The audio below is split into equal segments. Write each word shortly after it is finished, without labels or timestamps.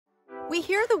We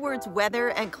hear the words weather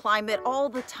and climate all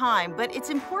the time, but it's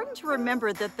important to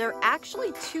remember that they're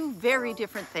actually two very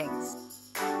different things.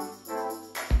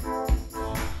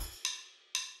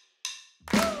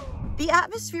 The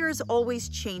atmosphere is always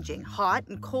changing. Hot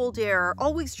and cold air are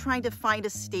always trying to find a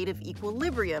state of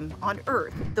equilibrium on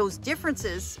Earth. Those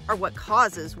differences are what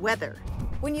causes weather.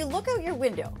 When you look out your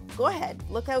window, go ahead,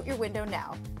 look out your window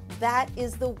now. That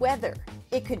is the weather.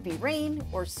 It could be rain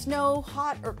or snow,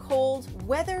 hot or cold.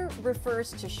 Weather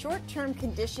refers to short-term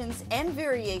conditions and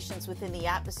variations within the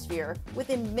atmosphere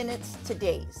within minutes to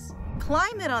days.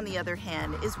 Climate, on the other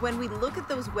hand, is when we look at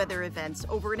those weather events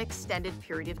over an extended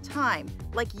period of time,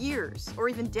 like years or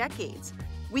even decades.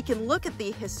 We can look at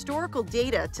the historical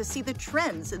data to see the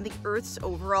trends in the Earth's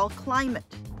overall climate.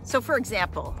 So for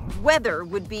example, weather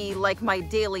would be like my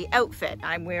daily outfit.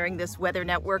 I'm wearing this Weather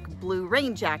Network blue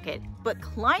rain jacket. But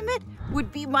climate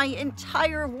would be my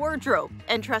entire wardrobe.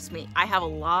 And trust me, I have a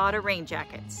lot of rain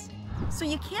jackets. So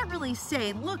you can't really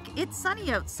say, look, it's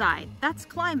sunny outside. That's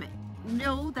climate.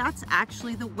 No, that's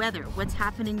actually the weather, what's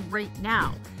happening right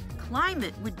now.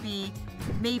 Climate would be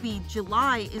maybe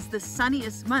July is the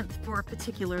sunniest month for a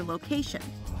particular location.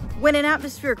 When an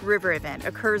atmospheric river event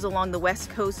occurs along the west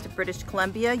coast of British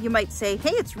Columbia, you might say,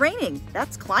 hey, it's raining.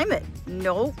 That's climate.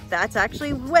 No, that's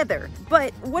actually weather.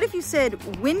 But what if you said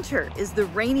winter is the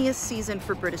rainiest season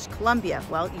for British Columbia?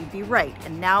 Well, you'd be right.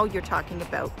 And now you're talking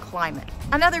about climate.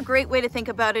 Another great way to think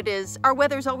about it is our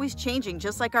weather's always changing,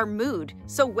 just like our mood.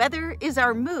 So weather is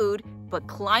our mood, but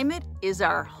climate is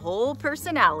our whole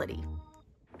personality.